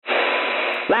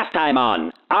Last time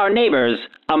on Our Neighbor's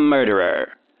a Murderer.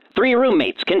 3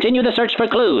 roommates continue the search for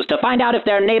clues to find out if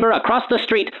their neighbor across the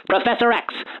street, Professor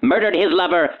X, murdered his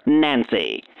lover,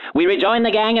 Nancy. We rejoin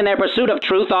the gang in their pursuit of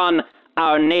truth on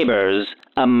Our Neighbor's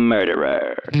a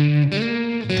Murderer.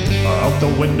 Out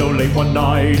the window late one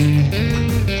night,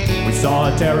 we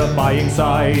saw a terrifying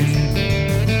sight.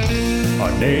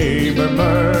 Our neighbor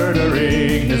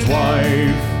murdering his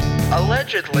wife.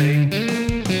 Allegedly.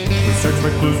 We search for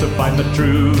clues to find the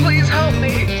truth. Please help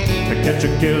me. To catch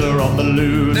a killer on the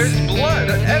loose. There's blood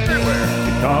everywhere.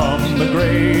 Become the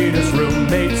greatest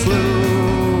roommate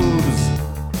sleuths.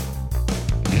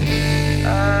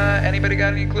 Anybody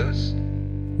got any clues?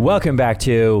 Welcome back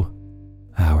to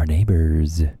Our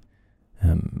Neighbor's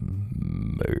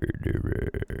Murderer.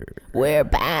 We're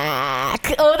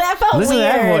back. Oh, that felt Listen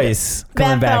weird. to that voice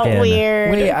coming That back felt in.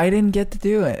 weird. Wait, I didn't get to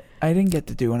do it. I didn't get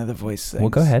to do one of the voice things. Well,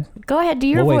 go ahead. Go ahead, do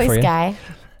your We'll wait for voice, you. guy.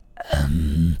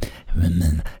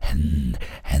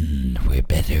 And we're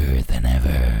better than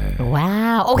ever.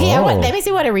 Wow. Okay, Oh. let me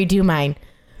see what I redo mine.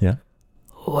 Yeah.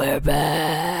 We're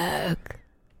back.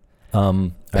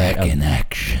 Back in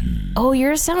action. Oh,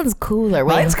 yours sounds cooler.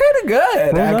 Wait. Mine's kind of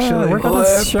good, actually. We're gonna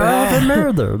solve a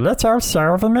murder. Let's all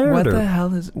solve a murder. What the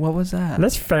hell is? What was that?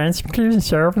 Let's find some clues and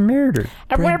solve a murder.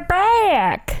 And we're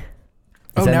back.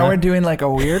 Oh, that now not- we're doing like a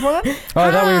weird one. Oh,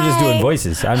 I thought we were just doing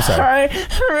voices. I'm sorry.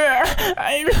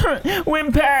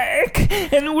 We're back,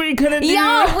 and we're gonna do.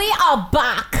 Yo, we are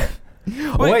back.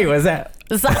 Wait, what's that?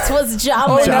 That was Oh,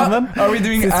 Jamin. Jamin? Are we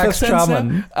doing This was accents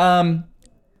Jamin. now?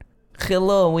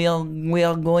 Hello, we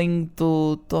are going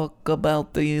to talk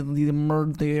about the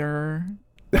murder.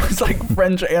 It was like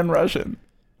French and Russian.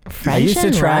 I used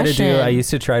to try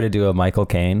Russian. to do a Michael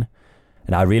Caine,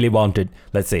 and I really wanted.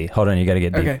 Let's see. Hold on, you gotta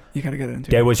get deep. Okay, you gotta get into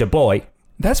it. There was a boy,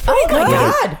 That's pretty Oh my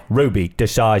good. God. Ruby, the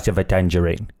size of a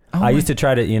tangerine. I used to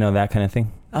try to, that kind of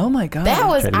thing. Oh my god. That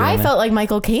was. Try to get I in felt like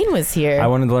Michael Caine was here. I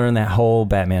wanted to learn that whole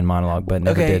Batman monologue, but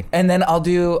never okay. did. And then I'll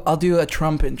do a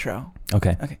Trump intro.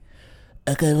 Okay.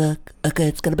 Okay, look. Okay,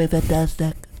 it's gonna be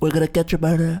fantastic. We're gonna catch a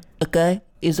murderer. Okay,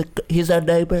 he's our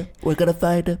neighbor. We're gonna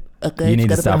find him. Okay, You it's need to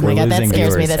gonna stop. be We're my God, that losing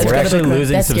scares me. viewers. That's We're gonna actually be quick.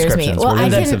 losing That scares me. subscriptions. Well, We're I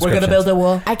losing can- We're subscriptions. gonna build a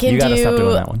wall. I can You gotta stop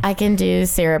doing that one. I can do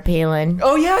Sarah Palin.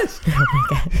 Oh yes.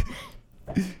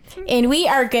 And we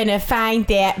are gonna find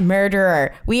that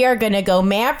murderer. We are gonna go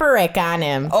Maverick on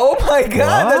him. Oh my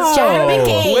god. That's John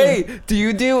McCain.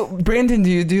 Wait, Brandon? Do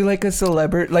you do like a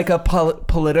celebrity, like a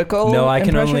political? No, I can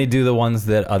impression? only do the ones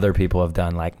that other people have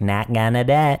done, like not gonna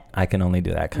that. I can only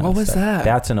do that kind What of was stuff. that?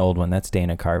 That's an old one. That's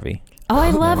Dana Carvey. Oh,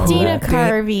 I love Dana that?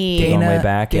 Carvey. Dana- Going way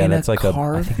back. Yeah, Dana that's like I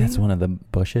think that's Carvey? one of the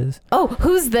Bushes. Oh,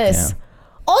 who's this?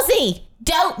 Ozzy,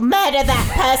 don't murder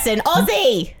that person.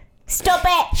 Ozzy, stop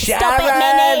it. Stop it,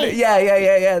 Sharon! Minnie.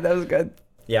 Yeah. That was good.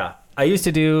 Yeah. I used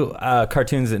to do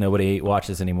cartoons that nobody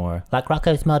watches anymore. Like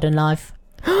Rocco's Modern Life.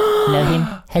 Know him?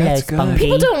 Hello, That's good. Spunky.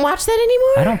 People don't watch that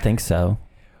anymore? I don't think so.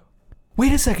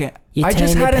 Wait a second. You I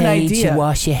just turn the had an page, idea. You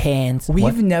wash your hands.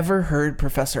 We've never heard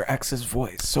Professor X's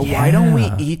voice, so why don't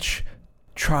we each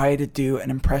try to do an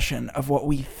impression of what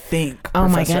we think Oh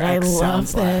my Professor God, I X love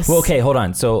sounds like? this. Well, okay, hold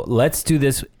on. So let's do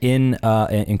this in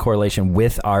correlation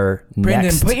with our Brandon,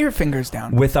 next. put your fingers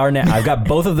down. With our I've got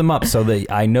both of them up so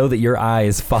that I know that your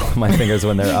eyes follow my fingers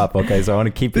when they're up. Okay, so I want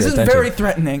to keep This your is attention. very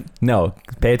threatening. No,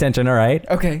 pay attention. All right.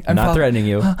 Okay, I'm not follow- threatening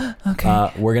you.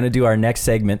 Okay. We're gonna do our next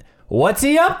segment. What's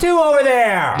he up to over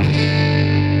there?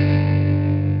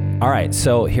 All right.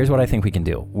 So here's what I think we can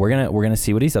do. We're gonna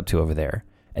see what he's up to over there,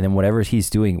 and then whatever he's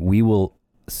doing, we will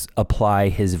apply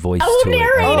his voice I will to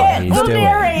narrate it. it. He's We'll doing.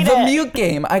 narrate The it. mute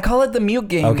game. I call it the mute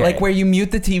game. Okay. Like where you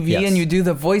mute the TV Yes. and you do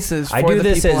the voices for I do the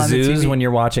this people at on the zoos TV. when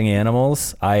you're watching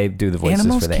animals. I do the voices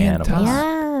Animals for the can't animals.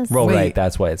 talk. Yes. Well, Wait. right.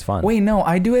 That's why it's fun. Wait, no,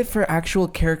 I do it for actual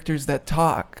characters that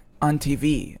talk on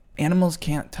TV. Animals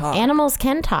can't talk. Animals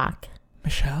can talk.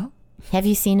 Michelle? Have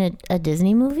you seen a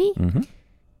Disney movie? Mm-hmm.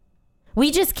 We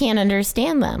just can't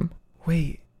understand them.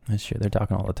 Wait, That's true. They're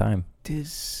talking all the time.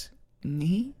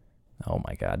 Disney? Oh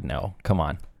my God, no! Come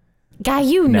on. Guy,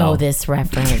 you No. know this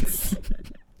reference.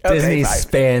 Disney fine.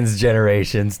 spans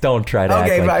generations. Don't try to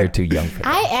Okay, act like fine. you're too young for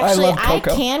that. I love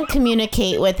Coco. can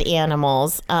communicate with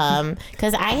animals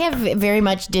because I have very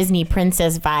much Disney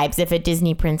princess vibes if a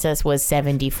Disney princess was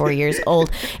 74 years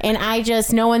old. And I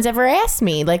just, no one's ever asked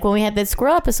me. Like when we had that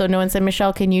squirrel episode, no one said,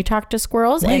 Michelle, can you talk to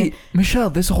squirrels? Wait,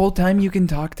 Michelle, this whole time you can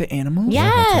talk to animals? And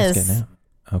That's what I was yes. getting at.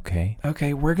 Okay.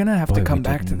 Okay, we're gonna have Boy, to we come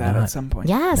back did to that not. at some point.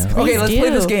 Yes, No. please Okay, let's play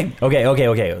do. this game.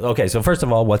 Okay. So first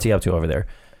of all, what's he up to over there?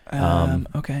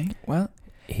 Okay, well,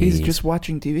 he's just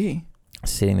watching TV.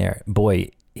 sitting there.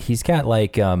 Boy, he's got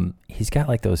like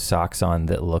those socks on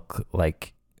that look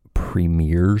like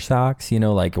premier socks. You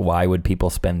know, like why would people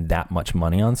spend that much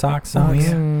money on socks? Oh,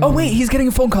 yeah. Oh, wait, he's getting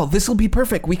a phone call. This will be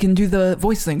perfect. We can do the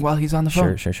voice thing while he's on the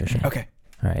phone. Sure. Okay.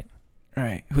 All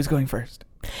right. Who's going first?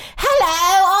 Hello,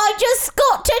 I just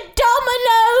got to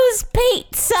Domino's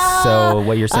Pizza. So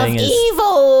what you're saying of is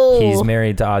evil. he's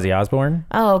married to Ozzy Osbourne?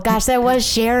 Oh gosh, that was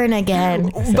Sharon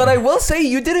again. But I will say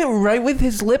you did it right with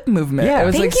his lip movement. Yeah. It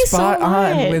was Thank like you spot so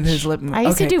much. on with his lip movement. I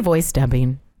used to do voice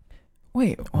dubbing.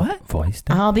 Wait, what? Voice?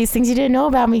 All these things you didn't know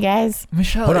about me, guys.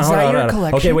 Michelle, Hold on, is hold that on, your hold on.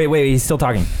 collection? Okay, wait, he's still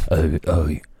talking.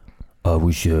 I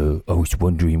was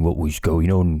wondering what was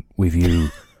going on with you.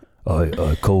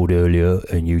 I called earlier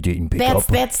and you didn't pick up.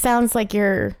 That sounds like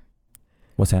your.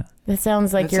 What's that? That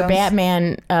sounds like That your sounds-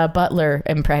 Batman Butler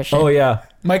impression. Oh yeah,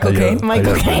 Michael Caine?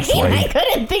 Michael Caine. I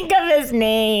couldn't think of his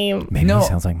name. Maybe No. he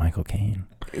sounds like Michael Caine.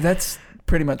 That's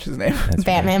pretty much his name. That's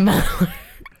Batman Butler.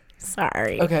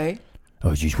 Sorry. Okay. I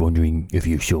was just wondering if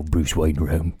you saw Bruce Wayne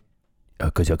around,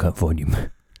 because I can't find him,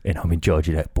 and I'm in charge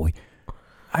of that boy.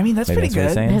 I mean, that's Maybe pretty that's what he's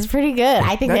good. saying. That's pretty good.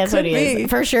 I think That that's what he could be. is.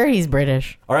 For sure, he's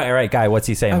British. All right, guy. What's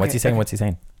he saying? What's Okay, he saying? okay. What's he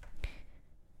saying?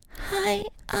 Hi,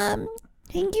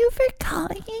 thank you for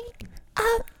calling.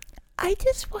 I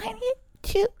just wanted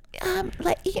to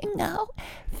let you know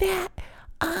that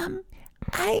I'm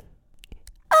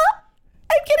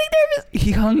getting nervous.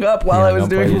 He hung up while Yeah, I was no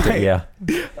doing problem. my... Yeah.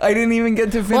 I didn't even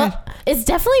get to finish. Well, it's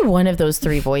definitely one of those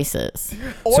three voices.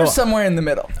 Or So- somewhere in the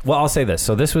middle. Well, I'll say this.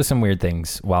 So this was some weird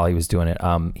things while he was doing it.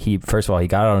 He first of all he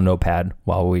got out a notepad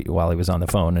while he was on the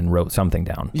phone and wrote something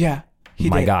down. Yeah. He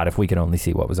My did. God, if we could only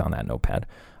see what was on that notepad.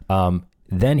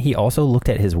 Then he also looked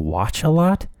at his watch a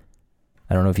lot.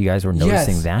 I don't know if you guys were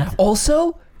noticing Yes. that.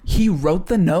 Also, he wrote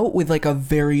the note with like a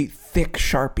very thick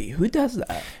Sharpie. Who does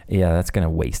that? Yeah, that's gonna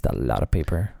waste a lot of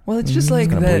paper. Well, it's just like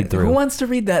gonna that. bleed through. Who wants to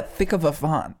read that thick of a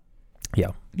font?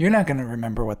 Yeah. You're not going to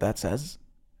remember what that says.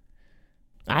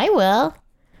 I will.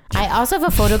 I also have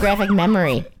a photographic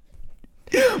memory.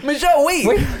 Michelle, wait.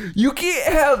 You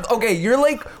can't have... Okay, you're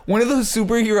like one of those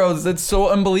superheroes that's so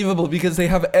unbelievable because they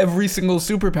have every single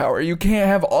superpower. You can't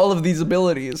have all of these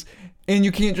abilities. And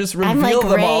you can't just reveal I'm like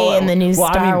them all. Rey in the new Well,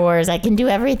 I Star mean- Wars. I can do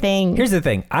everything. Here's the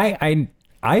thing.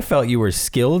 I felt you were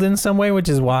skilled in some way, which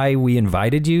is why we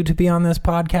invited you to be on this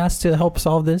podcast to help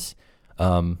solve this.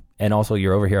 And also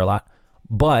you're over here a lot.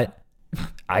 But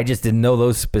I just didn't know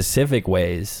those specific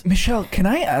ways. Michelle, can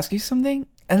I ask you something?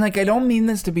 And like, I don't mean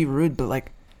this to be rude, but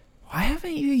like, why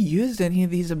haven't you used any of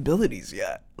these abilities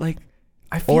yet? Like,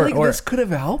 I feel Or- like or- this could have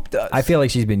helped us. I feel like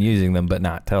she's been using them but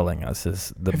not telling us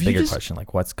is the Have you bigger just- question.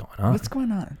 Like, what's going on? What's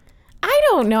going on? I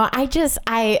don't know.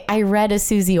 I read a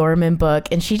Susie Orman book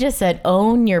and she just said,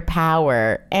 own your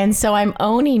power. And so I'm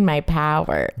owning my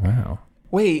power. Wow.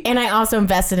 Wait, And I also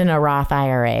invested in a Roth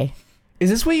IRA. is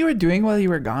this what you were doing while you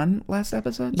were gone last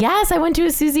episode? Yes, I went to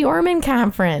a Susie Orman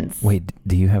conference. Wait,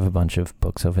 do you have a bunch of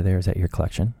books over there? Is that your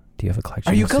collection? Do you have a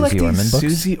collection Are you of Susie collecting Orman books?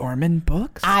 Susie Orman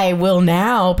books? I will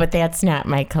now, but that's not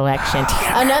my collection.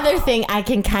 Another thing, I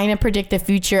can kind of predict the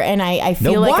future, and I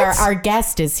feel No, like what? our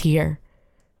guest is here.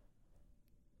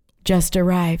 Just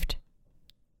arrived.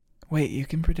 Wait, you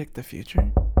can predict the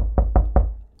future?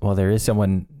 Well, there is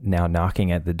someone now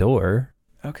knocking at the door.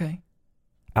 Okay.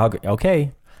 I'll go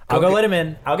let him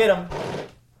in. I'll get him.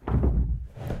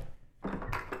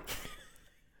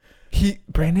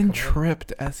 Brandon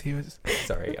tripped as he was...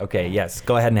 Sorry. Okay. Yes.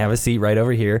 Go ahead and have a seat right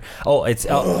over here. Oh, it's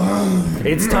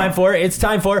time for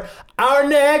our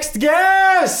next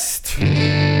guest.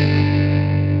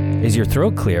 Is your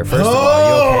throat clear? First of all, are you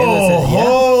okay? Listen, yeah.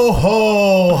 Ho,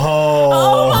 ho, ho.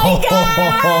 Oh my God!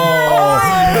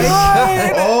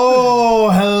 Oh,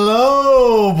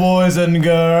 hello, boys and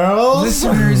girls.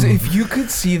 Listeners, if you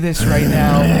could see this right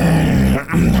now,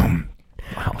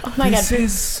 Oh my this God.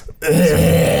 is...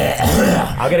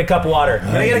 I'll get a cup of water.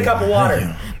 I'm gonna get a cup of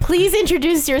water. Please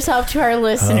introduce yourself to our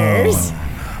listeners.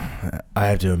 I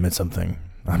have to admit something.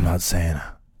 I'm not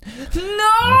Santa.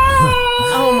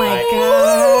 Oh my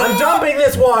God. I'm dumping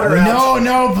this water out.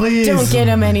 No, please. Don't get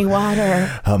him any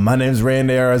water. My name's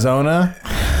Randy Arizona.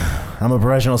 I'm a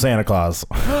professional Santa Claus.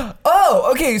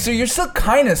 Oh, okay, so you're still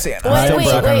kind of Santa. Wait.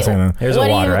 Santa. Here's a What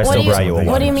do water. you- I what still do you- brought you a water.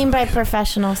 What do you mean by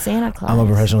professional Santa Claus? I'm a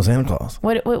professional Santa Claus.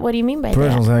 What do you mean by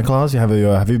Professional that? Santa Claus.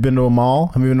 Have you been to a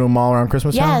mall? Have you been to a mall around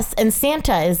Christmas time? Yes, and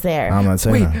Santa is there. I'm not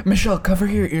Santa. Wait, Michelle, cover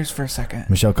your ears for a second.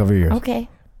 Michelle, cover your ears. Okay.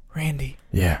 Randy,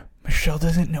 Yeah. Michelle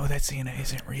doesn't know that Santa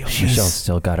isn't real. Michelle's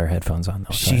still got her headphones on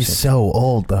though. so I She's should- so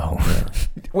old, though.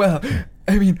 Well,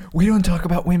 I mean, we don't talk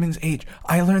about women's age.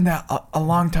 I learned that a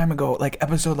long time ago, like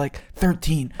episode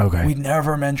 13. Okay. We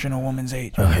never mention a woman's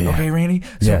age. Okay, yeah. Okay, Randy?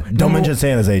 Yeah. Don't mention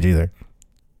Santa's age either.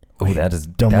 Oh, that's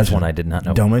mention one it. I did not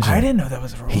know. Don't mention I it. didn't know that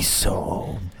was a rule. He's so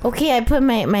old. Okay, I put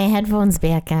my headphones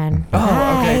back on.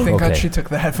 Oh, okay. Thank God Okay. she took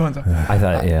the headphones off. I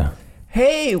thought, yeah.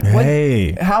 Hey, what?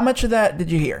 Hey. How much of that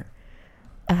did you hear?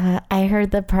 I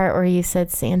heard the part where you said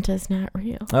Santa's not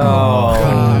real.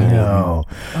 Oh, no.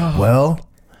 Well,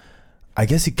 I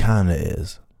guess he kind of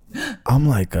is. I'm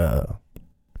like a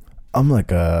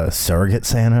surrogate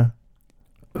Santa.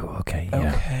 Ooh, okay,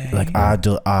 yeah. Okay. Like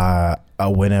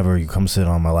whenever you come sit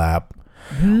on my lap,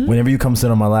 whenever you come sit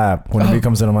on my lap,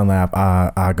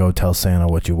 I go tell Santa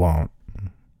what you want.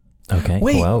 Okay.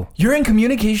 Wait, Whoa. you're in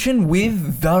communication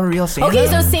with the real Santa? Okay,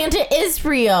 so Santa is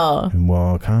real.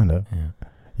 Well, kind of.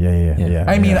 Yeah.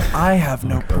 I mean, I have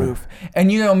no proof.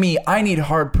 And you know me, I need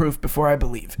hard proof before I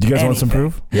believe. do you guys want some anything.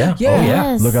 proof? Yeah. Yeah. Oh, yeah.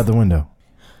 Yes. Look out the window.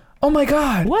 Oh my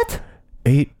God. What?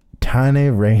 8 tiny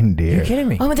reindeer. You're kidding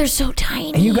me. Oh, they're so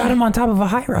tiny. And you got him on top of a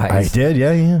high rise. I did,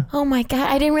 yeah. Oh my God,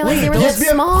 I didn't realize they were those that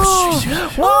be- small.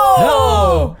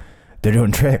 Whoa! They're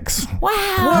doing tricks. Wow.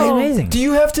 That's amazing. Do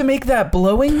you have to make that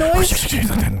blowing noise?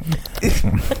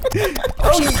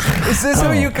 Oh, is this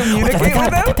how you communicate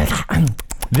with them?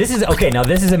 This is okay. Now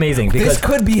this is amazing because This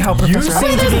could be how you Professor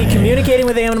seem to be communicating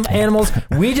with animals.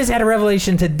 We just had a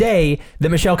revelation today that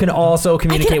Michelle can also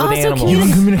communicate with also animals. You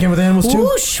can communicate with animals too?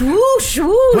 Whoosh, whoosh,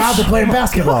 whoosh. Wow, they're playing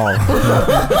basketball.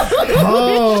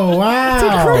 Oh,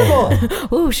 wow.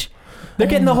 Whoosh. They're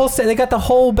getting the whole set. They got the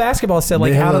whole basketball set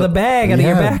like They out have of the bag, out of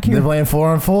your back. They're playing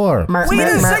 4-on-4. Merp, Wait a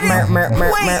merp, second. merp, merp,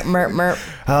 merp, Wait. merp, merp,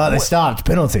 merp. They stopped.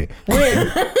 Penalty. Wait,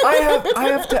 I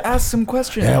have to ask some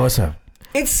questions. Yeah, what's up?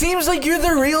 It seems like you're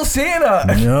the real Santa.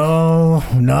 No,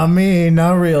 not me.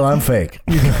 Not real. I'm fake.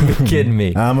 You're kidding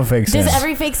me. I'm a fake Santa. Does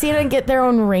every fake Santa get their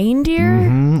own reindeer?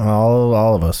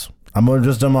 All of us. I'm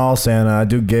just a mall Santa. I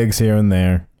do gigs here and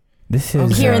there This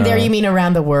is Here and there, you mean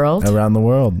around the world? around the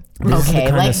world. this is the Okay,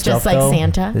 kind like of just stuff, like though-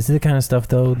 Santa? This is the kind of stuff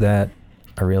though that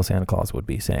a real Santa Claus would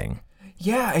be saying.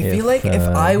 Yeah, I If, feel like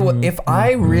if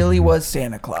I really was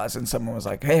Santa Claus and someone was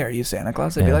like, "Hey, are you Santa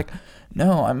Claus?" I'd be Yeah. like,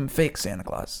 "No, I'm fake Santa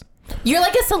Claus." You're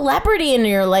like a celebrity, and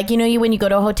you're like, when you go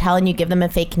to a hotel and you give them a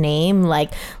fake name,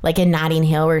 like in Notting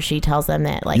Hill, where she tells them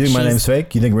that like You think my she's name's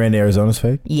fake? You think Randy Arizona's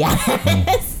fake?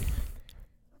 yes,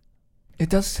 It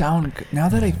does sound good. Now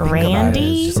that I think Randy? about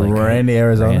it, Just like Randy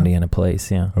Arizona. Randy in a place,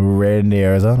 yeah. Randy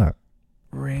Arizona.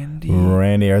 Randy,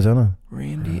 Randy Arizona.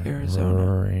 Randy,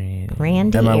 Arizona.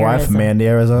 Randy. And my wife, Arizona. Mandy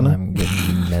Arizona. I'm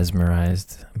getting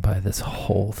mesmerized by this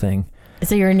whole thing.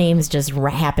 So your names just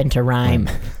happen to rhyme.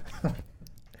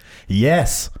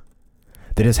 Yes.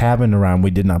 They just happened to rhyme.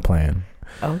 We did not plan.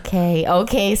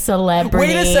 Okay,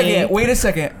 celebrity. Wait a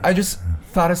second. I just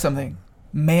thought of something.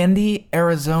 Mandy,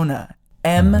 Arizona.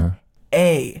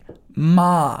 M-A.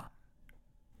 Ma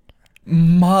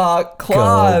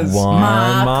Claus. Go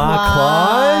on, Ma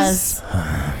Claus.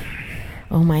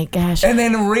 Oh my gosh. And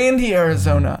then Randy,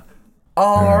 Arizona.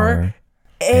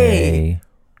 R-A.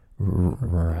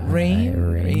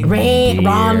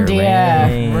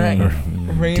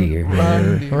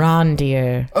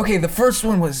 Reindeer. Okay, the first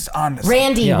one was on the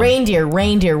Randy, Yeah. reindeer,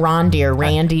 Randy,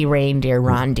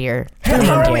 reindeer.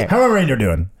 How are reindeer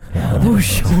doing?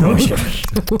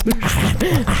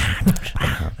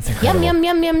 Yum, yum,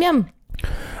 yum, yum, yum.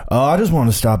 I just want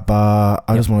to stop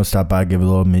by. Give a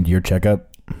little mid-year checkup.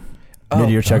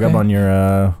 Mid-year checkup okay. on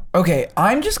your. Okay,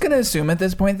 I'm just gonna assume at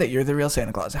this point that you're the real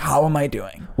Santa Claus. How am I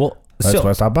doing? Well, That's so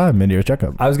why I stopped by. Mid-year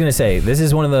checkup. I was gonna say this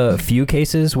is one of the few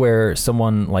cases where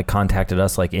someone like contacted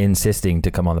us, like insisting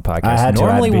to come on the podcast. I had to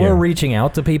Normally, be we're here. reaching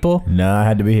out to people, No, I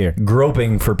had to be here.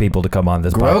 groping for people to come on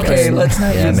this podcast. Okay, let's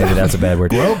not Yeah, use maybe that. that's a bad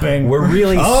word. Groping. We're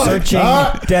really searching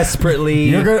desperately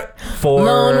You're gonna. for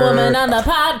Lone woman on the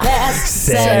podcast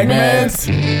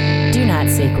segment. Do not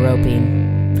say groping.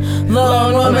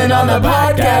 Lone woman on the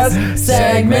podcast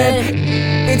segment.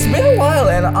 It's been a while,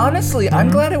 and honestly, I'm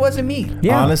glad it wasn't me.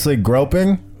 Yeah. Honestly,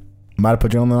 groping might have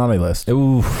put you on the naughty list.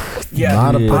 Ooh. Yeah,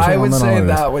 Not a put you I on would the say naughty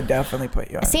list. that would definitely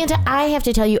put you on. Santa, I have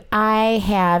to tell you, I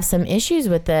have some issues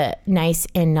with the nice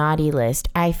and naughty list.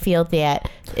 I feel that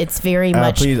it's very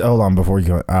much. Please hold on before you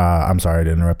go. I'm sorry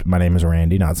to interrupt. My name is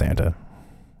Randy, not Santa.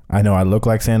 I know I look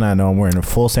like Santa. I know I'm wearing a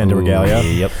full Santa regalia.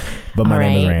 Yep. But my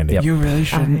name is Alright. Randy. Yep. You really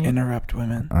shouldn't Alright. interrupt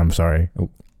women. I'm sorry.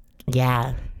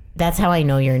 Yeah. That's how I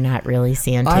know you're not really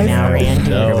Santa I now, know. Randy.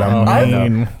 Because I'm I-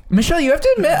 mean. Michelle, you have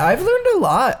to admit, I've learned a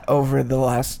lot over the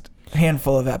last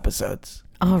handful of episodes.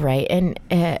 All right. And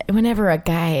whenever a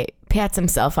guy pats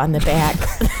himself on the back,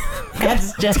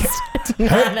 that's just.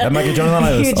 That might get you on the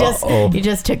naughty list. You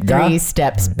just took God. 3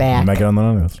 steps You back. might get on the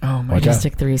naughty list. Oh my Watch You just out.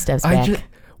 took 3 steps I back. just,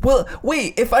 well,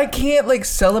 wait, if I can't like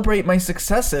celebrate my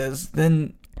successes,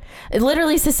 then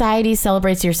Literally, society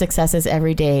celebrates your successes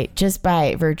every day just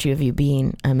by virtue of you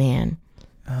being a man.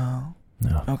 Oh.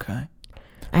 No. Okay.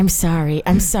 I'm sorry.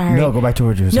 No, go back to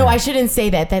what you were saying. No, I shouldn't say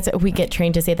that. We get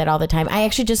trained to say that all the time. I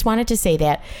actually just wanted to say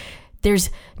that there's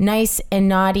nice and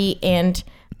naughty. And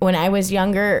when I was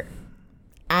younger,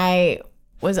 I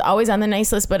was always on the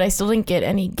nice list, but I still didn't get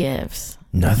any gifts.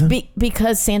 Nothing?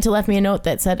 Because Santa left me a note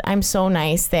that said, I'm so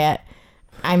nice that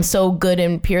I'm so good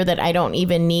and pure that I don't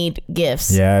even need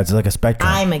gifts. Yeah, it's like a spectrum.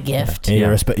 I'm a gift.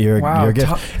 Yeah, you're Wow, a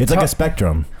gift. It's like a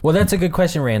spectrum. Well, that's a good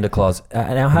question, Randa Claus.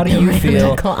 Now, how do you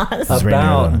feel Claus.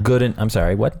 about good and... I'm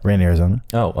sorry, what? Rain, Arizona.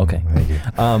 Oh, okay. Thank you.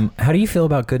 How do you feel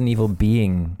about good and evil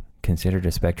being considered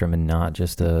a spectrum and not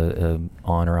just a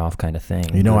on or off kind of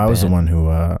thing? You know, Good, I was the bad?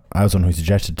 one who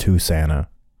suggested to Santa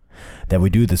that we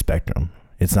do the spectrum.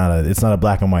 It's not a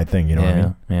black and white thing. You know what I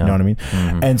mean? Yeah. You know what I mean?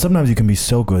 Mhm. And sometimes you can be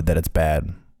so good that it's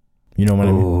bad. You know what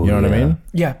I mean? Ooh, You know what I yeah. mean?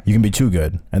 Yeah. You can be too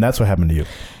good, and that's what happened to you.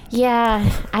 Yeah,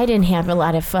 I didn't have a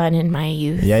lot of fun in my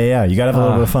youth. Yeah. You gotta have a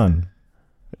little bit of fun,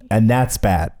 and that's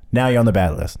bad. Now you're on the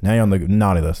bad list. Now you're on the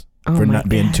naughty list for my not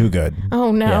being God. too good.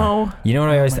 Oh, no. Yeah. You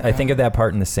know what I think of that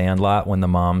part in The Sandlot when the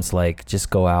mom's like, just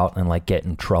go out and like get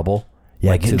in trouble. Yeah,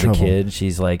 like get to in the trouble. kid,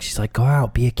 she's like, go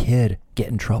out, be a kid, get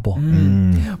in trouble.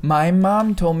 My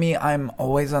mom told me I'm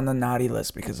always on the naughty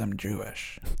list because I'm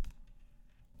Jewish.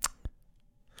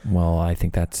 Well, I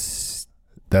think that's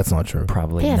That's not true.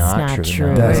 probably That's not, not true. true.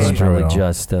 No, That's it's not true probably at all.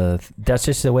 just that's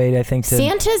just the way I think to.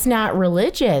 Santa's not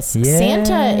religious. Yeah.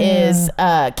 Santa is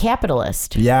a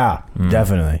capitalist. Yeah,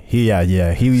 definitely.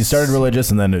 He started religious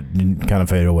and then it kind of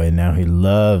faded away. Now he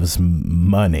loves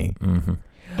money.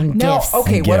 And Now, gifts.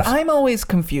 okay, And what gifts. I'm always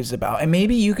confused about, and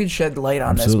maybe you could shed light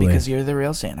on Absolutely. this because you're the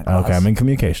real Santa Claus. Okay, I'm in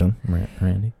communication.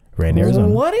 Randy. Rain, Arizona.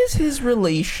 What is his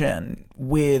relation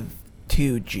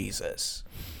to Jesus?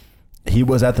 He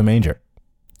was at the manger.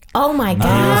 Oh my He was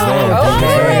God. there. Oh, He was I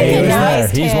there. He was there.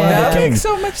 recognized He's him. one of That the makes kings.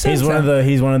 so much sense He's one of now. the.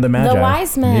 He's one of the magi.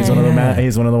 wise men. He's one of the.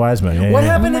 He's one of the wise men. Yeah, What yeah.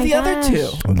 happened Oh to my the other gosh.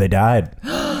 two? They died.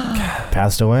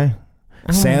 Passed away.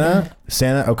 Santa.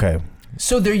 Okay.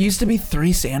 So there used to be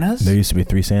 3 Santas? There used to be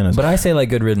 3 Santas. But I say like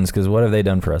good riddance because what have they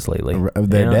done for us lately?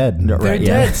 They're dead. No, They're right,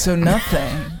 yeah. dead, so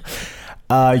nothing.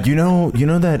 you know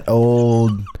that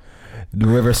old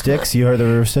River Styx. You heard the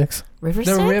River Styx? River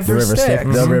The Styx? River The Styx.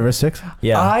 River Styx.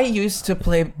 Yeah. I used to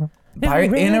play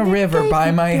in a river by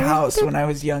my house when I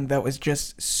was young that was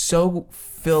just so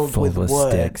filled Full with with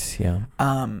wood. sticks. Yeah.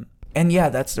 And yeah,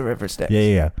 that's the River Styx.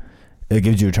 Yeah. It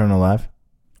gives you eternal life.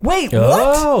 Wait, what?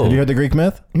 Oh. Have you heard the Greek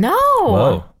myth? No.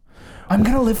 Whoa. I'm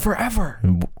gonna live forever.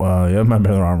 Yeah, it might be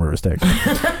the wrong River Styx.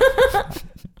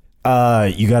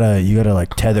 You gotta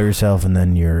like tether yourself, and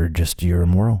then you're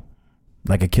immortal,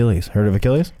 like Achilles. Heard of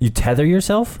Achilles? You tether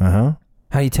yourself? How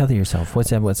do you tether yourself?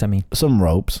 What's that mean? Some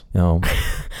ropes. No.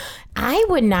 I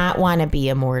would not want to be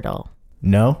immortal.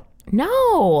 No.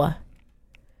 No.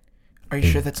 Are you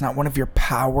sure that's not one of your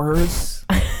powers?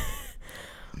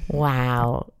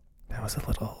 Wow. That was a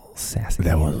little sassy.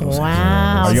 That was.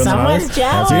 Wow. Are you on the Someone's list?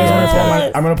 jealous. So you guys wanna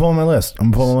pull I'm gonna pull on my list.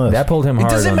 That pulled him It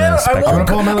hard doesn't on matter. the I spectrum. won't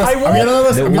pull on my list. I I'm getting on the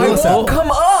list. I'm won't, getting I on the list. won't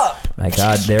come up. My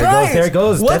God, there Guys, it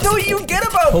goes. What That's- don't you get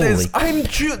about this? Holy-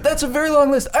 I'm That's a very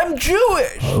long list. I'm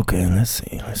Jewish. Okay, let's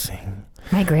see.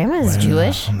 My grandma's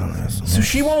Jewish. On the list. So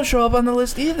she won't show up on the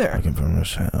list either. Looking for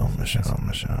Michelle.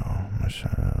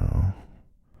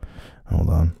 Hold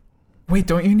on. Wait,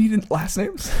 don't you need last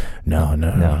names? No.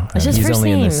 No, It's just he's first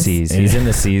only in the names. C's. He's in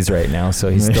the C's right now, so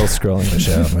he's still scrolling.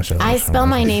 Michelle. I spell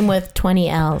my name with 20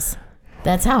 L's.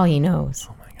 That's how he knows.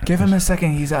 Give him a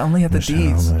second. He's only at the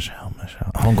D's. Michelle.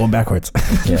 Oh, I'm going backwards.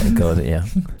 Yeah, go to, yeah.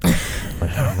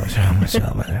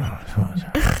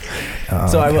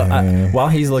 So while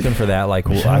he's looking for that, like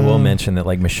I will mention that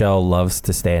like Michelle loves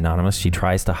to stay anonymous. She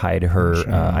tries to hide her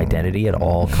identity at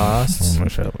all costs.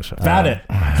 Michelle. Found it.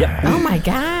 Yeah. Oh my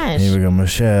gosh. Here we go,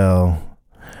 Michelle.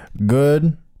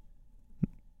 Good.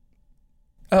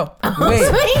 Oh, wait.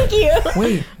 Thank you.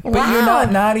 Wait, but Wow. you're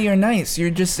not naughty or nice. You're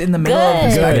just in the middle of the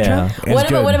Good. spectrum. Yeah. It's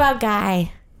good. What about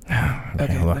guy?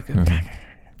 Okay, hold on. look at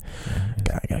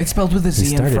It's spelled with a He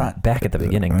Z in started front. back at the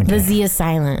beginning. Okay. The Z is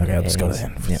silent. Okay, let's go he's-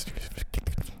 then.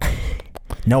 yeah.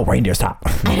 No, reindeer, stop.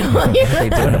 I don't know what you're What are you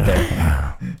doing up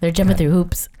there? They're jumping through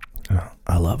hoops.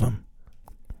 I love them.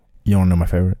 You want to know my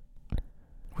favorite?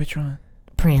 Which one?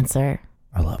 Prancer.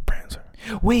 I love Prancer.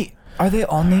 Wait, are they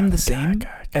all named the same?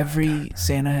 Every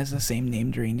Santa has the same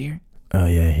named reindeer? Oh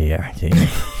yeah.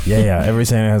 Every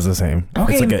Santa has the same.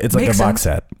 Okay, it's like a makes box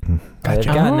sense. set. They've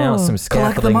gotten out some Collect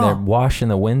scaffolding. them They're all. washing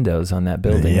the windows on that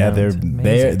building. Yeah, now. they're It's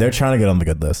amazing. they're trying to get on the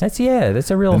good list. That's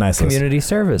a real The nice list. community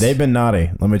service. They've been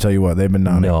naughty. Let me tell you what. They've been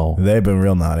naughty. No. They've been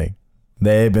real naughty.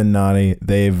 They've been naughty.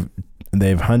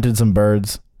 They've hunted some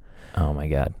birds. Oh my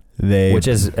God. Which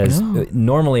is as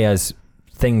normally as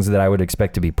things that I would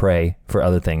expect to be prey for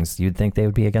other things. You'd think they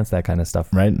would be against that kind of stuff.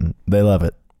 Right? They love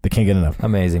it. They can't get enough.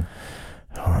 Amazing.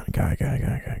 Hold on. Guy.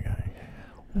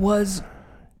 Was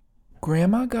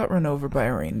Grandma got run over by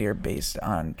a reindeer based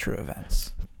on true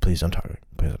events? Please don't talk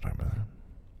about that.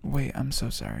 Wait, I'm so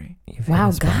sorry. You've Wow,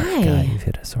 hit a spot. Guy. You've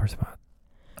hit a sore spot.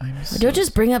 Don't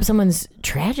just bring up someone's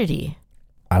tragedy.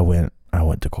 I went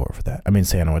to court for that. I mean,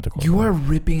 Santa went to court. You for are that.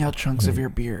 ripping out chunks of your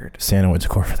beard. Santa went to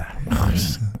court for that.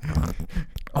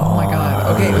 Oh my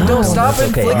God. Okay, don't stop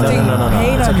That's okay. inflicting No,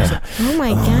 pain it's on okay. yourself. Oh my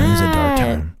It was a dark God.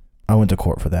 time. I went to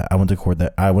court for that. I went to court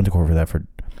for that for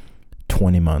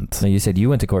 20 months. No, you said you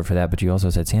went to court for that, but you also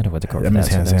said Santa went to court I for mean, that.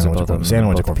 Santa went to court. Santa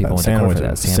went to court for that. Santa went to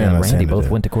court. Santa and Randy both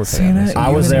went to court for that. Santa- I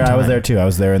was there. I was there too. I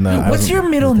was there in the. What's your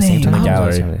middle At the same name? time, In the I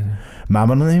was gallery. also- My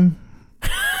middle name?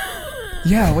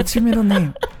 Yeah, what's your middle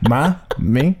name?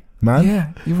 Me? Mine?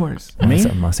 Yeah, yours. Me?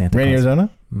 My Santa Randy, Claus. Arizona?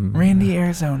 Randy,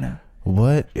 Arizona.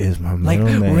 What is my Like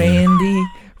middle name? Randy.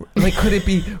 Like, could it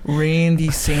be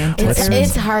Randy Santa?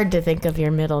 It's hard to think of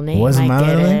your middle name. What's I my get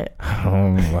middle name? it.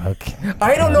 Oh, look.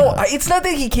 I don't know. It's not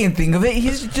that he can't think of it. He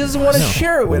just doesn't want to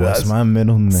share it with What's us. my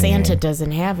middle name? Santa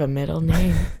doesn't have a middle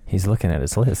name. He's looking at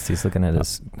his list. He's looking at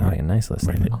his naughty and nice list.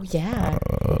 Randy. Oh yeah.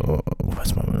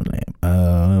 What's my middle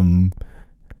name?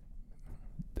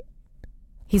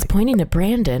 He's pointing to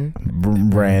Brandon.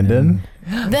 Brandon.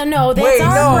 No, that's Wait,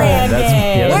 our no. Brandon.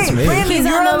 That's Wait, me. Brandon, He's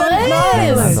you're on on the the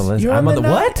naughty list. list. I'm on the list. You're I'm on the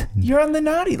na- what? You're on the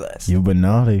naughty list. You've been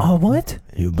naughty. Oh, what?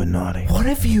 You've been naughty. What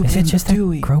have you Is been it just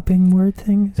doing? a groping word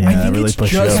thing? Yeah, I think really it's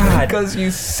pushed you just over. because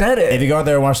you said If it. you go out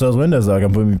there and watch those windows, though, I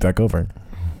can put me back over.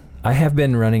 I have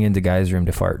been running into Guy's room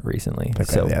to fart recently. Okay,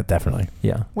 So, yeah, definitely.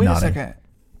 yeah. Wait naughty. a second.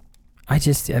 I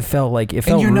felt like it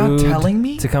felt And you're not rude telling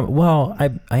me? to come. Well,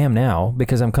 I am now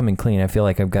because I'm coming clean. I feel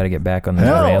like I've got to get back on the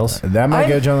No. rails. That might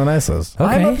get you on the nice list. Okay.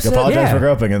 I'm You upset. apologize Yeah. for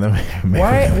groping, and then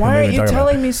Why aren't you talk about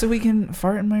telling me so we can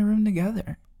fart in my room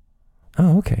together?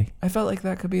 Oh, okay. I felt like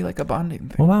that could be like a bonding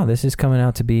thing. Well, wow, this is coming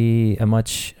out to be a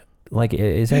much like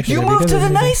it's actually. You gonna be moved good. to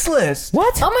the nice list.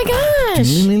 What? Oh my gosh.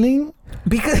 it.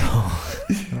 Because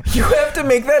you have to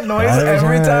make that noise every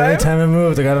Every time. time it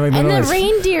moves, I gotta make the And the noise.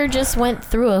 reindeer just went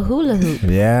through a hula hoop.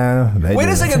 Yeah. They Wait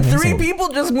do. a second, That's 3 amazing. people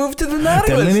just moved to the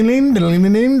naughty list. Ding-a-ling-ding,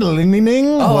 ding-a-ling-ding, ding-a-ling-ding.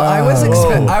 Oh, I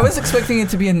Wow. I was expecting it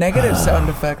to be a negative sound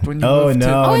effect when you Oh, moved no.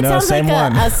 to. Oh, it no, sounds same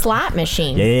like one. a slot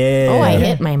machine. Yeah. Oh, I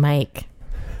hit my mic.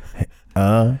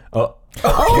 Oh.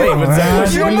 Wait, what's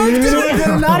that? You moved to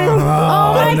the naughty list.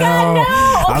 Oh my God, no!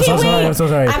 I'm Okay, so wait. sorry. I'm so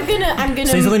sorry. I'm gonna.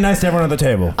 Say something nice to everyone at the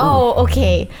table. Oh,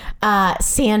 okay.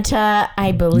 Santa,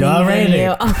 I believe No, in Randy.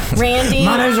 you. Oh, Randy.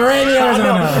 My name's Randy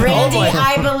Arizona. Randy,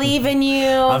 I believe in you.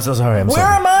 I'm so sorry. I'm Where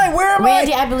sorry. am I? Where am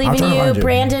Randy, I? I believe I'll in try to you. find you.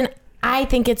 Brandon, I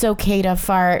think it's okay to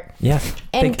fart. Yeah.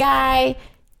 And Guy,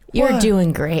 you're What?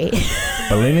 doing great.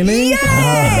 Ding-a-ling-ding.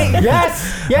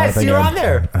 Yes. Yes, thank you're God. on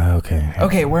there. Okay.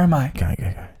 Okay, where am I?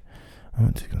 Okay. I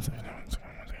want to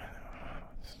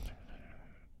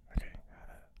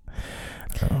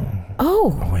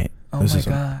Oh, wait. Oh this my is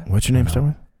God. What's your name start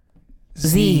with?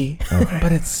 Z.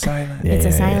 But it's silent. Yeah, It's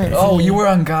a silent Oh, Z. you were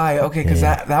on Guy. Okay, because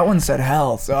Yeah. that one said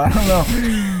hell, so I don't know.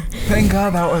 Thank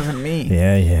God that wasn't me.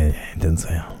 Yeah. It didn't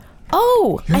say.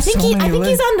 Oh, I There's think so I many think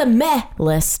he's lists. on the meh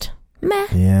list. Meh.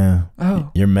 Yeah.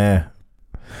 Oh. You're meh.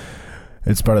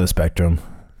 It's part of the spectrum.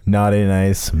 Naughty,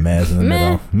 nice, meh's in the Meh.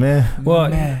 middle. Meh. Well,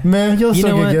 Meh. Meh. You'll you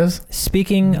still know get what? gifts.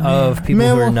 Speaking of people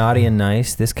Man, who are well- naughty and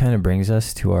nice, this kind of brings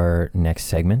us to our next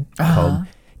segment Uh-huh. called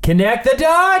Connect the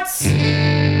Dots.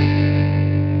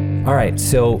 All right,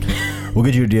 so We'll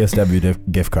get you a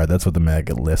DSW gift card. That's what the mag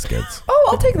list gets. Oh,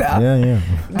 I'll take that. Yeah.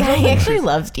 Guy actually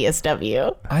loves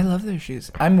DSW. I love their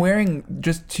shoes. I'm wearing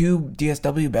just 2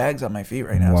 DSW bags on my feet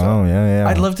right now. Wow. So Yeah.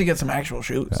 I'd love to get some actual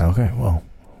shoes. Okay. Well,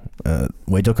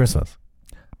 wait till Christmas.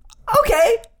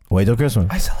 Okay. Wait till Christmas.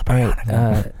 I all celebrate right,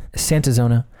 Hanukkah. Santa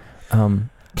Zona.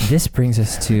 This brings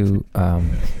us to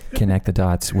Connect the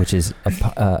Dots, which is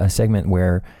a segment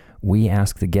where we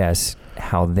ask the guests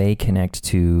how they connect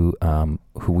to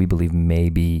who we believe may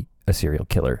be a serial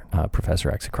killer, Professor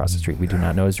X across the street. We do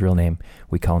not know his real name.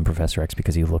 We call him Professor X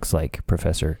because he looks like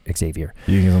Professor Xavier.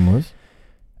 You get on the list?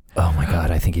 Oh my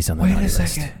God, I think he's on the Wait naughty a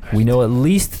list. second. We know at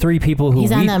least 3 people who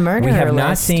He's on the we murderer have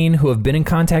not list. seen, who have been in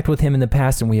contact with him in the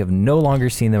past, and we have no longer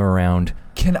seen them around.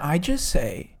 Can I just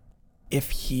say,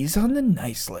 if he's on the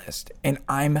nice list and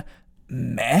I'm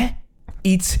meh,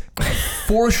 it's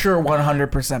for sure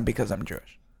 100% because I'm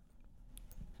Jewish.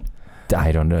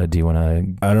 I don't know. Do you want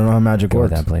to I don't know how magic go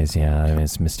with works. that place? Yeah, I mean,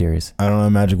 it's mysterious. I don't know how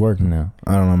magic works. No.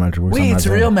 I don't know how magic works. I'm Wait, not it's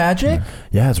saying real it. magic?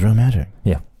 Yeah, it's real magic.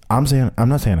 Yeah. I'm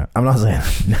not saying it.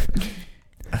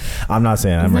 I'm not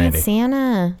saying I'm Isn't that Randy.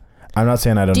 Santa? I'm not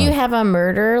saying I don't Do know. you have a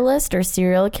murderer list or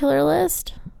serial killer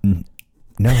list?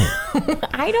 No.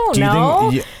 I don't Do you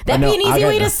know. think- That'd no, be an I easy get-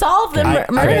 way to solve the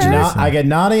murders. I get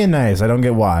naughty and nice. I don't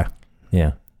get why.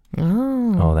 Yeah.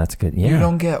 Oh, that's good. Yeah. You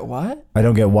don't get what? I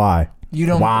don't get why. You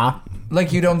don't. Why?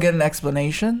 Like you don't get an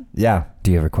explanation? Yeah.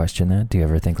 Do you ever question that? Do you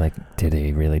ever think like, did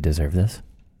he really deserve this?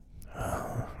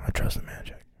 I trust the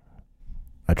magic.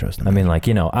 I trust the I mean,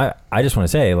 magic. like, I just want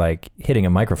to say, like, hitting a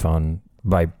microphone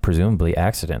by presumably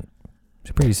accident is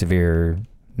a pretty severe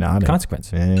Naughty.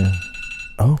 consequence. Yeah.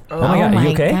 Oh. Oh my God, are you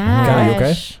okay? God, you okay?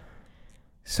 gosh.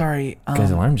 Sorry.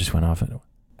 Guy's alarm just went off.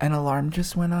 An alarm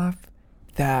just went off.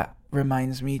 That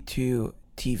reminds me to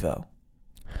TiVo.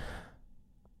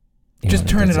 Just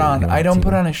turn it on. I don't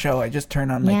put on a show. I just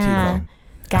turn on my Yeah. TiVo.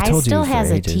 Guy still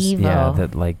has a TiVo. Yeah,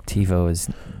 that like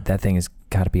TiVo that thing has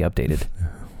got to be updated.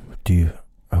 Do you?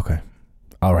 Okay.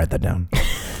 I'll write that down.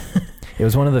 It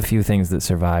was one of the few things that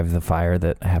survived the fire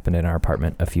that happened in our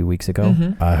apartment a few weeks ago.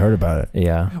 Mm-hmm. I heard about it.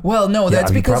 Yeah. Well, no, Yeah,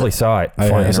 that's you because. probably saw it. I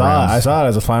flying saw around. it. I saw it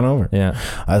as it flying over. Yeah.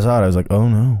 I saw it. I was like, oh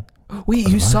no. Wait,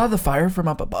 you saw the fire from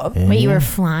up above? Yeah. Wait, you were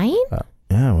flying?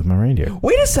 Yeah, with my reindeer.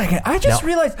 Wait a second. I just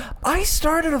realized I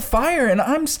started a fire and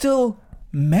I'm still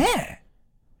mad.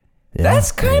 Yeah.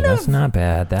 That's kind That's of. not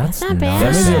bad. That's not bad.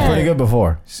 That means you were pretty good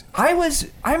before. I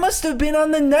must have been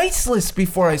on the nice list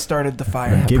before I started the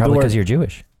fire. Yeah, Keep probably the word. because you're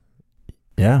Jewish.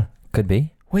 Yeah. Could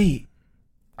be. Wait,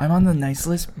 I'm on the nice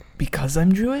list because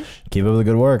I'm Jewish? Keep up the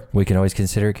good work. We could always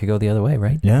consider it could go the other way,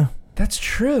 right? Yeah. That's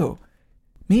true.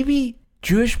 Maybe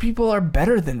Jewish people are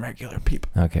better than regular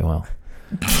people. Okay, well.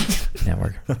 Yeah,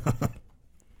 we're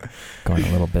going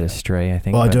a little bit astray, I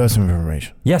think. Well, I but- do have some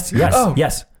information. Yes,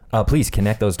 yes. Please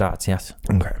connect those dots. Yes.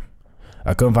 Okay.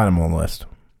 I couldn't find him on the list.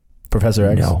 Professor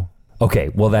X. No. Okay.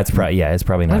 Well, that's probably it's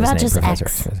probably not What his about name, just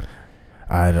Professor.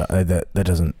 X? That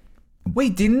doesn't.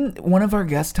 Wait, didn't one of our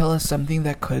guests tell us something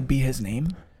that could be his name?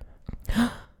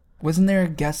 Wasn't there a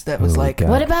guest that was Oh, like, God.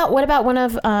 What about one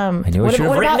of I knew I what, should have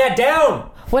what written about, that down.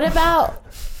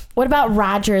 What about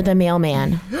Roger the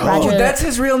mailman? Roger. oh, that's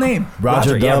his real name.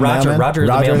 Roger, the yeah, mailman? Roger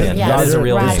the mailman. Yeah, That is a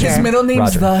real Roger. name. His middle name's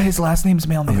Roger. The, his last name's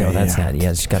Mailman. No, that's Yeah. not. Yeah,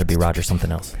 it's got to be Roger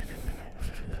something else.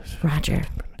 Roger.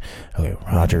 Okay.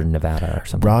 Roger Nevada or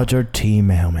something. Roger T.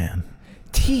 Mailman.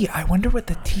 T. I wonder what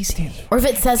the T stands for. Or if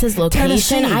it says his location,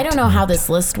 Tennessee. I don't know how this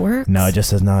list works. No, it just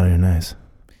says naughty and nice.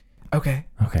 Okay.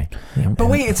 Okay. Yeah, But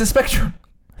wait, it's a spectrum.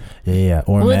 Yeah.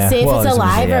 Or Will it math. say if Well, it's gonna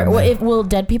alive say or yeah, will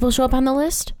dead people show up on the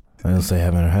list? It'll say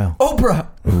heaven or hell. Oprah.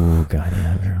 Ooh, God,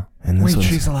 yeah. Girl. And this Wait, one's-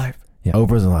 she's alive. Yeah.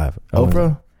 Oprah's alive. Oh,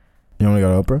 Oprah? You want to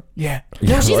go to Oprah? Yeah.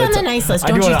 No, she's well, on it's the a- nice list. I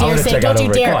Don't do you wanna- I dare wanna say. check out Don't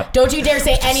you Oprah. Come dare. on. Don't you dare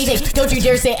say anything. Don't you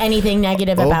dare say anything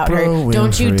negative about her. Oprah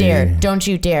Don't you dare. Winfrey. Don't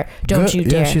you dare. Don't Good. you Yeah,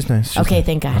 dare. she's nice. She's Okay, nice.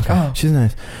 thank God. Oh. She's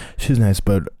nice. She's nice,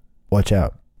 but watch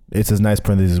out. It says nice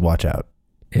parentheses, watch out.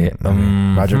 Yeah,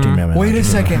 Roger T. Mailman. Wait a Roger.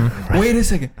 second. Wait a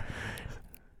second.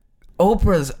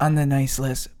 Oprah's on the nice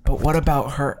list, but what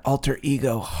about her alter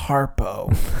ego, Harpo?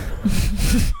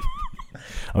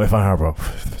 I'm going to find Harpo.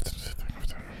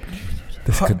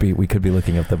 This could be. We could be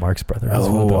looking up the Marx Brothers.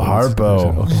 Oh,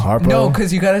 Harpo. Harpo? No,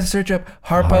 because you gotta search up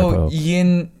Harpo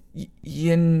Harpo.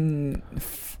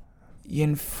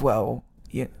 Yinfo.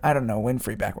 I don't know,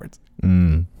 Winfrey backwards.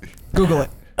 Mm. Google it.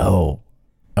 Oh,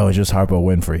 it's just Harpo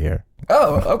Winfrey here.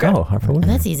 Oh, okay. Oh, Harper.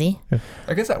 That's easy.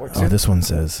 I guess that works. Oh, too. this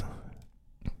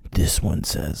one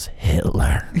says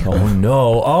Hitler. Oh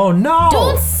no! Oh no!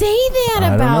 Don't say that I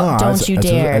don't about. know. Don't you That's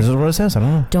dare. what it says. I don't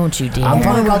know. Don't you dare. I'm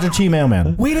finding Roger T.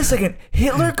 Mailman. Wait a second.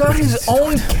 Hitler got his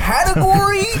own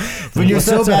category? When you're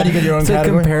so bad, you get your own It's a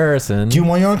category. comparison. Do you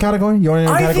want your own category? You want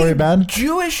your own I category think bad?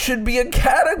 Jewish should be a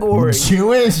category.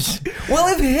 Jewish. Well,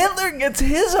 if Hitler gets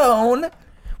his own,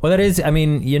 Well, that is. I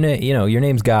mean, you know, your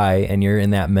name's Guy, and you're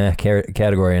in that meh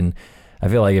category, and I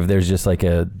feel like if there's just like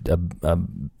a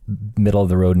middle of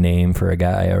the road name for a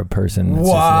guy or a person, it's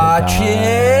Watch just a guy.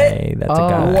 it. That's a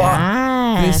guy.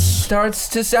 Gosh. this starts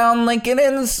to sound like an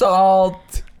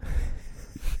insult.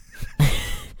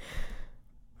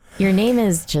 Your name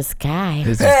is just Guy.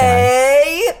 This is Guy.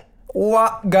 Hey,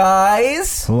 what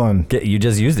guys? Hold on. You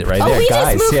just used it right Oh, there, we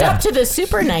guys. just moved yeah. up to the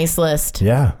super nice list.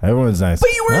 Yeah, everyone's nice.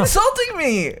 But you were No. insulting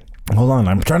me. Hold on.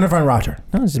 I'm trying to find Roger.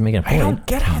 No, I was just making a I point. don't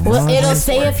get how this Well, it'll this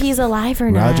say works. if he's alive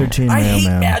or not. Roger T. I hate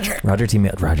Mailman. magic. Roger T.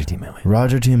 Mailman.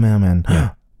 Roger T. Mailman.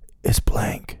 It's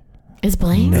blank. Is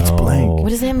blank? No. It's blank. What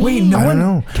does that mean? Wait, no I don't one.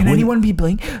 know. Can When- anyone be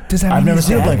blank? Does that mean I've never he's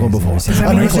seen a dead? blank one before. Does that I've mean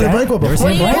never he's seen a dead? blank one before.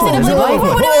 Wait, you never seen a blank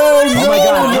one? Oh my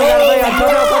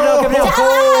God.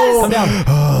 Come down.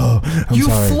 Oh, I'm You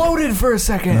sorry. floated for a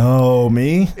second. No,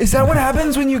 me? Is that what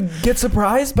happens when you get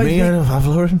surprised by? Me? I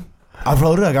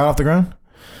floated. I got off the ground.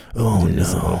 Oh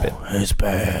Just a little no, bit. it's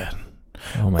bad.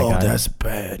 Oh my Oh, god. that's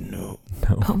bad news.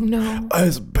 Oh no.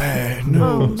 That's bad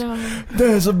Oh news. no.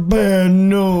 That's a bad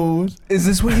news. Is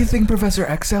this what you think Professor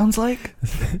X sounds like?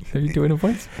 Are you doing a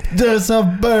voice? That's a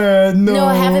bad news. No,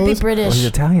 have it be Well, he's British.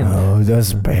 Italian. Oh,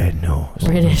 that's bad news.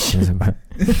 British.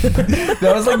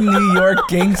 That was like New York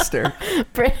gangster.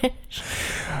 British.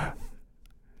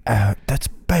 That's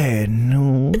bad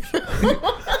news.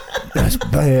 That's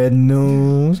bad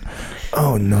news.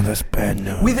 Oh no, that's bad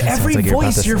news. With every like you're about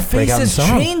voice, to your break face out in is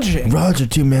song. changing. Roger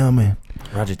T. Mailman.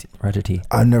 Roger T.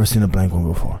 I've never seen a blank one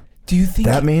before. Do you think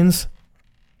That means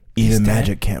He's even dead?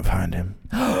 magic can't find him.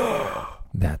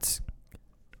 That's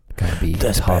gotta be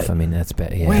That's tough. bad. I mean, that's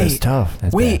bad. Yeah. Wait. That's tough.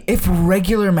 That's Wait, bad. if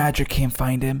regular magic can't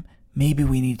find him, maybe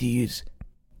we need to use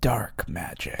dark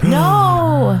magic.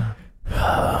 No.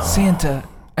 Santa.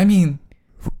 Randy,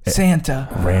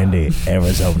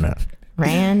 Arizona.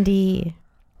 Randy.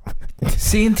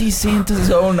 Santa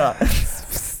Zona.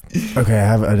 Okay,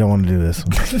 I don't want to do this.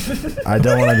 I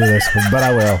don't want to do this, but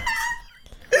I will.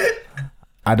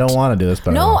 I don't want to do this,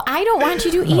 but I No, will. I don't want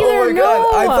you to either. Oh my no.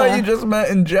 god, I thought you just meant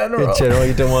in general. In general,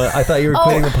 you don't want. I thought you were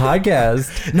quitting the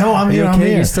podcast. No, I'm Are you here. I'm okay?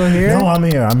 here. You're still here? No, I'm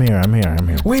here. I'm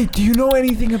here. Wait, do you know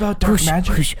anything about dark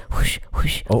magic?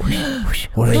 Oh,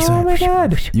 what did he say? Oh my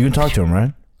god! You can talk to him,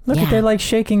 right? Look Yeah. at they're like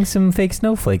shaking some fake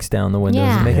snowflakes down the windows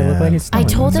Yeah. and make it look like it's I snowing.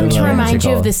 told him It's to really remind you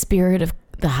of magical. the spirit of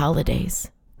the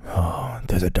holidays. Oh,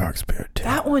 there's a dark spirit too.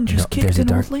 That one just No, there's kicked a an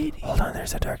dark- old lady. Hold on,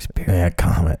 there's a dark spirit. Yeah,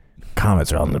 Comet.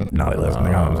 Comets are on the naughty list.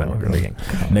 Nick Comet's never coming.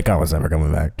 Nick Comet's never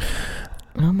coming back.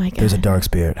 Oh my god. There's a dark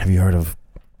spirit. Have you heard of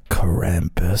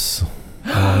Krampus?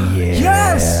 Oh yeah.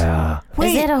 Yes! Is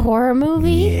Wait, it a horror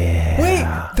movie? Yeah. wait,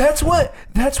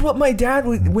 that's what my dad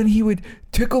would, when he would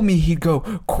tickle me, he'd go,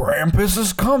 Krampus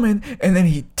is coming, and then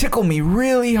he'd tickle me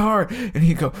really hard, and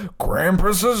he'd go,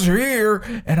 Krampus is here,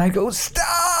 and I'd go,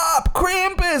 stop,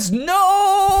 Krampus,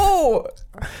 no!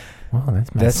 Well, that's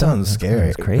That sounds scary.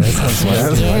 That's crazy. That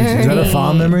sounds Scary. Is that a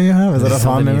fond memory you have? Is that a fond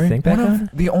Something you memory? think back One on? of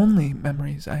the only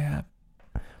memories I have.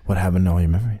 What happened to all your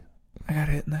memories? I got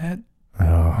hit in the head.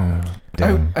 Oh,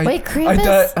 damn. Wait,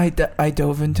 Krampus? I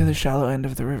dove into the shallow end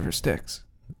of the river Styx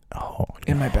Oh,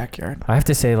 in my backyard. I have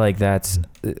to say, like, that's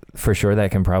for sure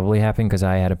that can probably happen because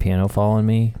I had a piano fall on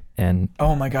me, and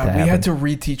Oh my god, That we had happened. to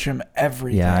reteach him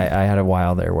everything. yeah, I had a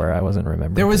while there where I wasn't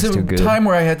remembering. there was things a too good. time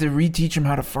where I had to reteach him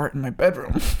how to fart in my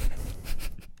bedroom.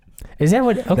 Is that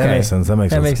what? Okay, That makes sense. That makes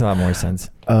That sense. makes a lot more sense.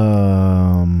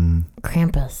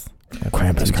 Krampus.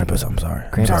 Krampus. I'm sorry.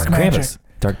 Krampus. Dark Krampus. magic.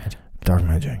 Dark magic. Dark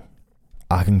magic.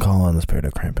 I can call on the spirit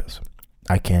of Krampus.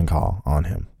 I can call on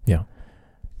him. Yeah.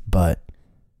 But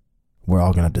we're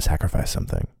all gonna have to sacrifice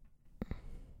something.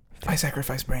 I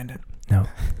sacrificed Brandon. No.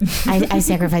 I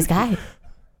sacrifice Guy.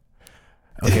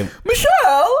 Okay.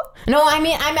 Michelle! No,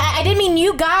 I didn't mean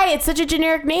you, Guy. It's such a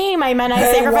generic name. I meant I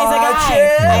Hey, sacrifice a watch guy.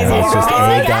 it. I Yeah, it's just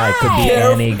sacrifice a guy. Could be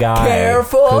Careful- any guy.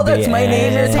 careful, Could be that's my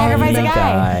name, you're any sacrificing a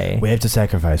guy. We have to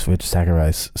sacrifice. We have to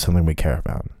sacrifice something we care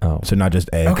about. Oh. So not just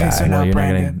a Okay, guy. so Well, now you're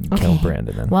Brandon. not gonna kill Okay.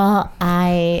 Brandon then. Well,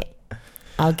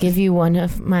 I'll give you one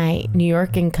of my New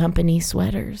York and Company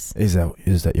sweaters. Is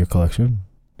that your collection?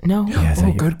 No. Yeah, is that Oh,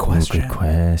 your- good question. Good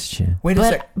question. Wait a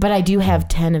sec. But I do have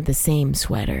 10 of the same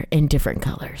sweater in different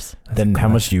colors. Then how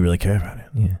much do you really care about it?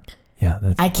 Yeah. Yeah.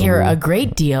 That's I care a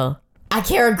great deal. I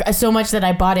care so much that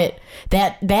I bought it.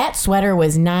 That sweater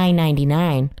was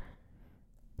 $9.99.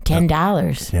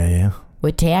 $10 Yeah.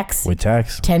 with tax. With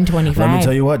tax. $10.25. Let me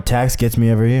tell you what, tax gets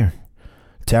me every year.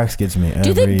 Tax gets me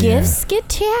every Do year. the gifts get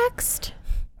taxed?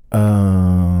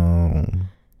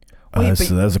 Wait, so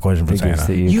but- that's a question for Figures that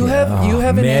Santa. You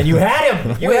have an Man, you had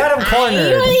him. You had him cornered.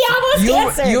 You almost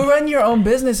answered. you run your own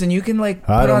business and you can like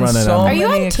I put don't on run it so out. Are you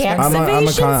many on expenses. tax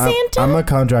evasion, Santa? I'm a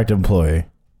contract employee.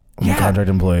 I'm Yeah. a contract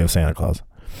employee of Santa Claus.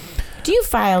 Do you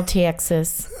file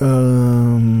taxes?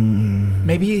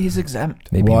 Maybe he's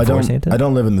exempt. Maybe well, before Santa? I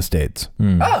don't live in the States.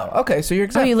 Oh, okay, so you're Oh,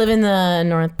 exempt. you live in the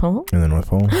North Pole? In the North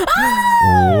Pole.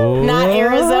 Not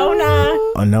Arizona.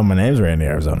 Oh no, my name's Randy,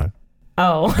 Arizona.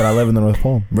 Oh. But I live in the North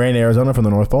Pole. Randy, Arizona from the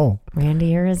North Pole.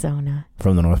 Randy, Arizona.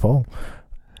 From the North Pole.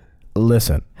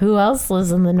 Listen, Who else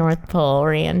lives in the North Pole,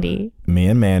 Randy? me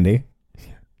and Mandy,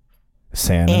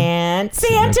 Santa, And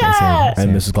Santa. Santa.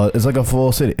 and Mrs. Claus. It's like a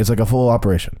full city. It's like a full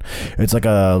operation. It's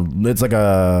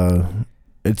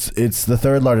the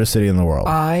third largest city in the world.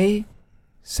 I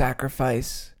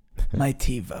sacrifice my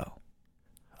TiVo.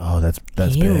 Oh, that's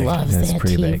He big. loves That's that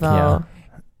pretty big, TiVo.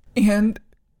 And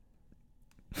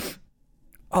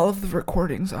all of the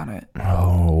recordings on it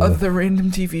Oh, of the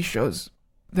random TV shows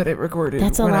that it recorded.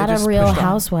 That's a when I lot of just Real pushed on.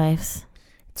 Housewives.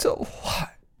 It's a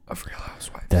lot of Real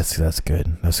Housewives. that's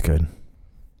good. That's good.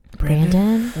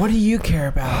 Brandon? What do you care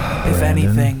about? If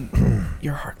Brandon. anything,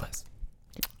 you're heartless.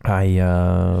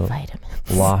 I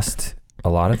Vitamins. lost a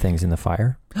lot of things in the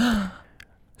fire.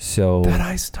 So That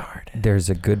I started. there's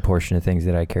a good portion of things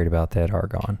that I cared about that are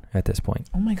gone at this point.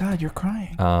 Oh my God, you're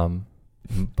crying.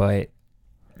 But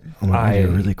Oh my God, I- you're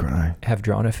really crying. have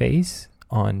drawn a face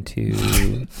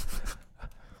onto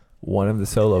one of the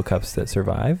solo cups that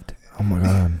survived. Oh my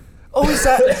God. Oh, is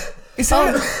that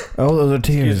Oh, those are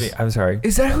tears. Excuse me, I'm sorry.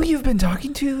 is that who you've been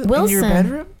talking to in your Wilson.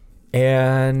 bedroom?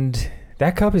 And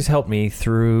that cup has helped me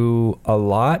through a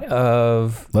lot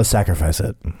of. Let's sacrifice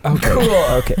it. Okay. Cool.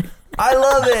 Okay. I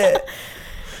love it.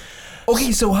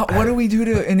 Okay, so what do we do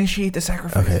to initiate the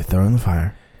sacrifice? Okay, throw it in the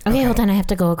fire. Okay, hold on. I have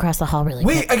to go across the hall really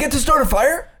quick. Wait, I get to start a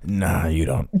fire? Nah, you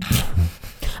don't.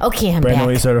 Okay, I'm Brandon,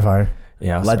 will you back. start a fire?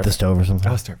 Yeah. I'll Light start. the stove or something.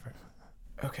 I'll start first.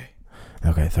 Okay.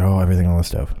 Okay, throw everything on the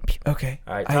stove. Okay.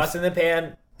 All right. I- Toss in the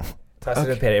pan. Toss in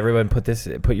the Okay. pan. Everyone, put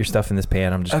your stuff in this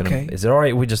pan. I'm just gonna. Okay. Is it all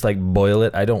right? We just like boil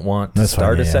it. I don't want to That's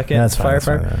start fine, a yeah. second That's fine, fire. that's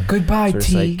fine, Fire. yeah. Goodbye, So just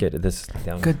T. like get this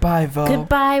down. Goodbye, Vo.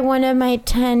 Goodbye, one of my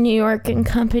 10 New York and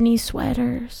Company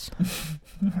sweaters.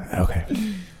 Okay.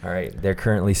 All right. They're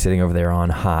currently sitting over there on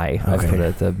high. I've Okay. put it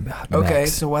at the Okay,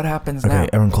 max. so what happens Okay, now?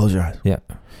 everyone close your eyes. Yeah.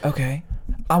 Okay.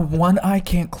 One eye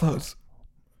can't close.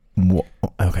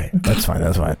 Okay, that's fine.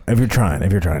 That's fine. If you're trying,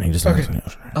 you just Okay.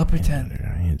 I'll pretend.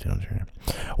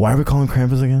 Why are we calling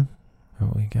Krampus again?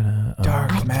 Oh, we gotta.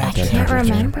 Dark I magic. can't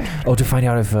remember. Oh, to find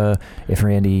out if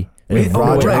Randy. Hey, Oh,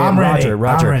 Roger, wait, I'm Randy.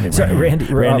 Roger. I'm Randy. Sorry, Randy.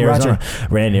 Randy, Roger. Arizona.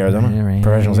 Randy, Arizona.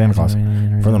 Professional Santa Claus.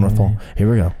 From the North Pole. Here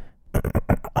we go.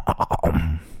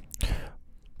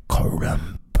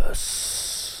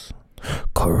 Krampus.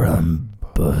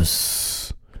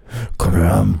 Krampus.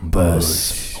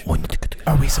 Krampus.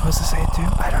 Are we supposed to say it too?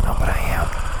 I don't know, but I am.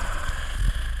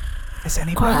 Is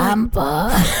anybody?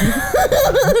 Krampus.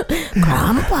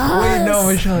 Krampus. Wait, no,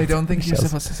 Michelle, I don't think you're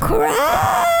supposed to say it.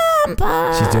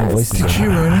 Krampus. She's doing voices. Did she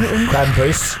ruin it?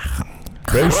 Krampus.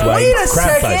 Bruce Wayne. Wait a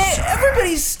second!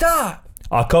 Everybody stop!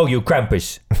 I'll call you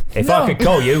Krampus. If No. I could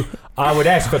call you, I would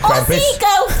ask for Ozzy,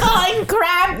 go find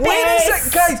Krampus. Wait a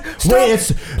sec, guys! Stop! Wait,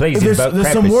 it's Please, there's invoke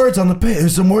some Krampus. words on the page.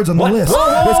 There's some words on the What? list. Whoa,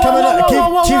 whoa, It's whoa, coming whoa, up. whoa,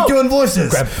 whoa, Keep whoa. doing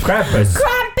voices. Krampus.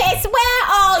 Krampus, where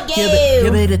are you? Yeah,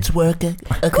 but it's working.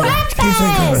 Okay.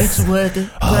 Krampus. It's working.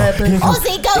 Krampus.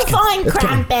 Ozzy, go find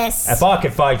Krampus. If I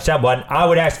could find someone, I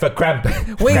would ask for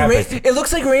Krampus. Wait, Krampus. it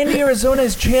looks like Randy Arizona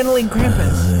is channeling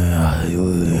Krampus.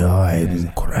 I'm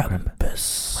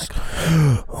Krampus.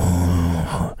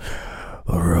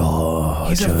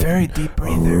 He's a very deep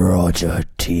breather. Roger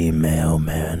T.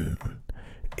 Mailman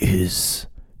is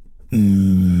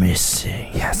missing.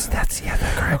 Yes, that's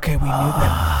correct. Okay, we knew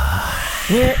that.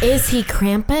 Where is he,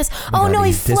 Krampus? Oh no,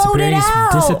 he He's floated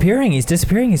out. He's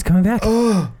disappearing. He's coming back.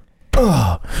 How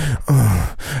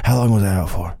long was that out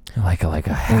for? Like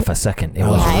a half a second. It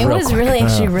was Yeah, it real was quick. really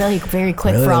actually really very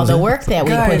quick Really, for all was the it? work that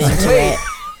we put Guys, into wait. it.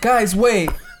 Guys, wait.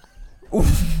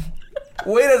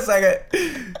 Wait a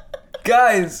second.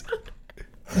 Guys.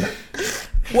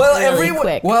 Really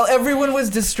quick. While everyone was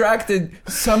distracted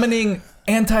summoning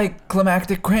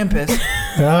anticlimactic Krampus,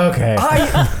 Okay.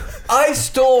 I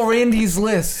stole Randy's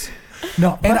list.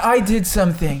 No. And I did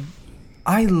something.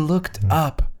 I looked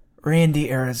up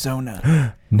Randy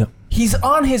Arizona. No. He's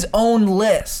on his own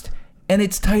list, and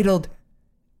it's titled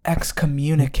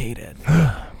Excommunicated.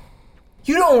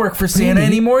 You don't work for Santa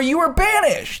Randy? anymore. You were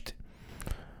banished.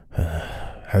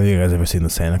 Have you guys ever seen the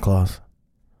Santa Claus?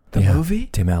 The Yeah. movie?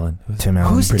 Tim Allen. Tim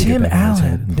Allen. Who's Pretty good Tim back in his Allen?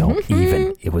 head. Don't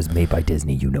even. It was made by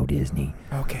Disney. You know Disney.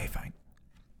 Okay, fine.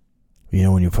 You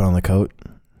know when you put on the coat?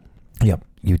 Yep.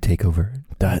 You take over.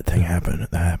 That thing happened.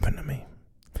 That happened to me.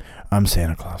 I'm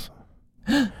Santa Claus.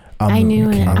 I knew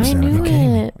it. I'm I Santa knew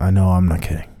Claus. it. I know. I'm not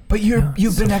kidding. But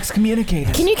you've been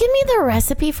excommunicated. Can you give me the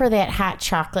recipe for that hot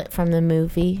chocolate from the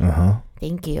movie? Uh huh.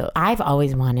 Thank you. I've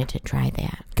always wanted to try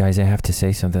that. Guys, I have to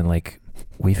say something. Like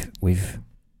we've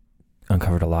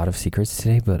uncovered a lot of secrets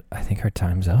today, but I think our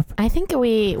time's up. I think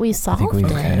we I solved think we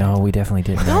it. no, we definitely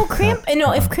didn't. No, if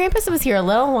Krampus was here a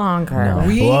little longer. No.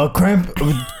 Well,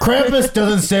 Krampus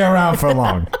doesn't stay around for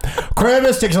long.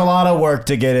 Krampus takes a lot of work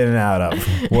to get in and out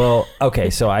of. Well, okay,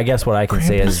 so I guess what I can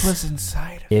say Krampus is was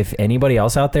inside of if anybody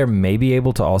else out there may be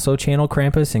able to also channel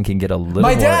Krampus and can get a little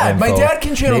My more dad info.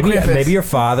 can channel maybe, Krampus. Maybe your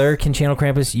father can channel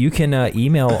Krampus. You can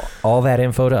email all that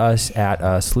info to us at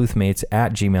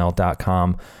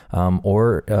sleuthmates@gmail.com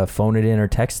or phone it in or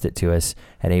text it to us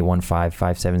at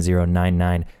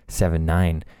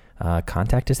 815-570-9979.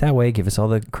 Contact us that way. Give us all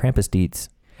the Krampus deets.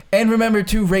 And remember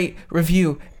to rate,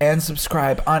 review, and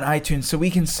subscribe on iTunes so we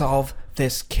can solve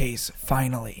this case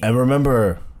finally. And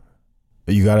remember,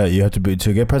 you have to be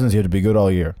to get presents. You have to be good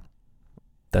all year.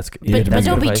 That's good. But That's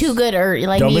don't good be advice. too good or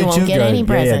like Don't you be won't too get good. any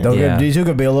present. Yeah, don't Yeah. be too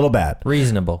good. Be a little bad.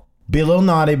 Reasonable. Be a little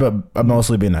naughty, but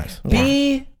mostly be nice.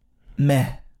 Be meh.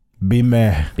 Be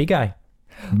meh. Be guy.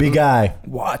 Be guy.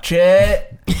 Watch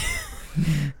it.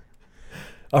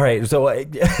 All right. So Love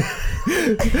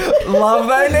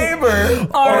thy neighbor.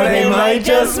 Or they might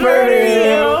just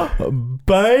murder you.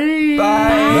 Bye.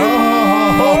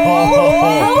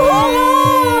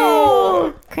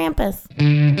 Oh, Krampus.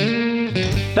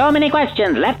 So many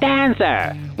questions left to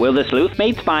answer. Will the sleuth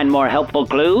mates find more helpful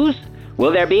clues?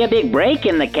 Will there be a big break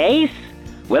in the case?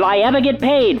 Will I ever get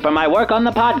paid for my work on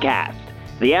the podcast?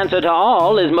 The answer to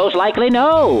all is most likely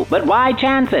no, but why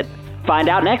chance it? Find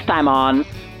out next time on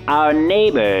Our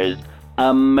Neighbor's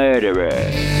a Murderer.